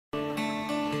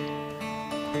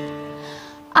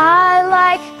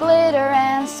like glitter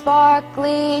and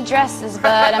sparkly dresses,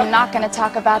 but I'm not gonna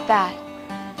talk about that.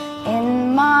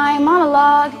 In my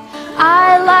monologue,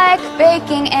 I like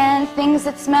baking and things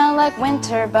that smell like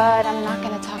winter, but I'm not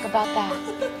gonna talk about that.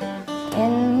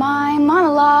 In my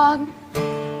monologue,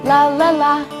 la la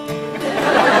la,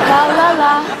 la la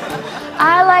la,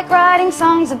 I like writing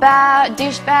songs about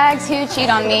douchebags who cheat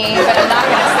on me, but I'm not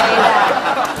gonna say that.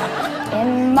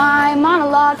 In my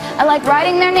monologue, I like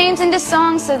writing their names into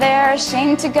songs so they're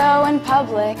ashamed to go in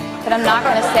public, but I'm not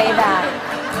gonna say that.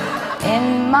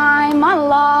 In my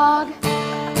monologue,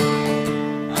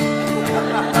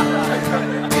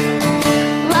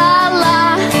 la la,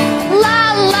 la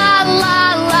la la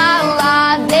la la,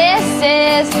 this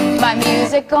is my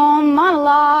musical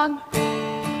monologue.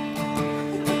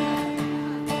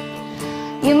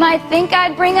 You might think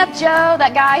I'd bring up Joe,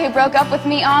 that guy who broke up with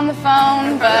me on the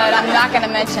phone, but I'm not gonna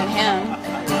mention him.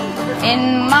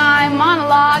 In my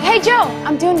monologue, hey Joe,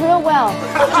 I'm doing real well.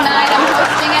 Tonight I'm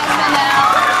hosting SNL.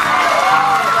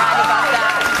 Right about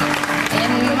that.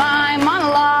 In my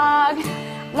monologue,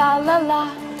 la la la,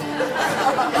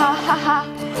 ha ha ha,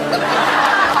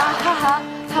 ha ha ha,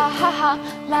 ha ha ha,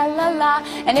 la la la.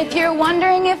 And if you're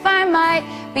wondering if I might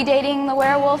be dating the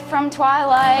werewolf from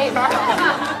Twilight,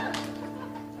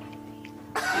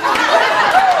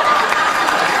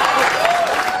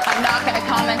 I'm not going to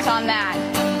comment on that.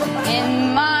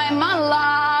 In my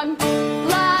monologue,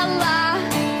 la la,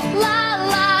 la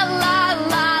la la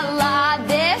la la,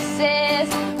 this is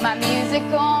my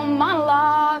musical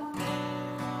monologue.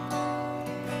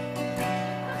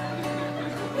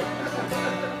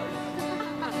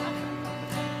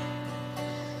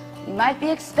 You might be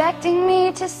expecting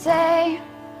me to say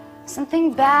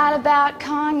something bad about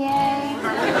Kanye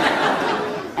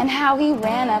and how he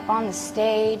ran up on the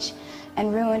stage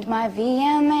and ruined my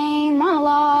VMA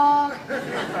monologue.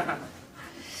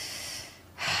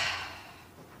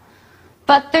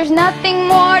 But there's nothing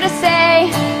more to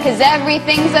say, 'cause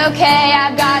everything's okay.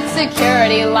 I've got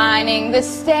security lining the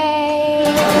stage.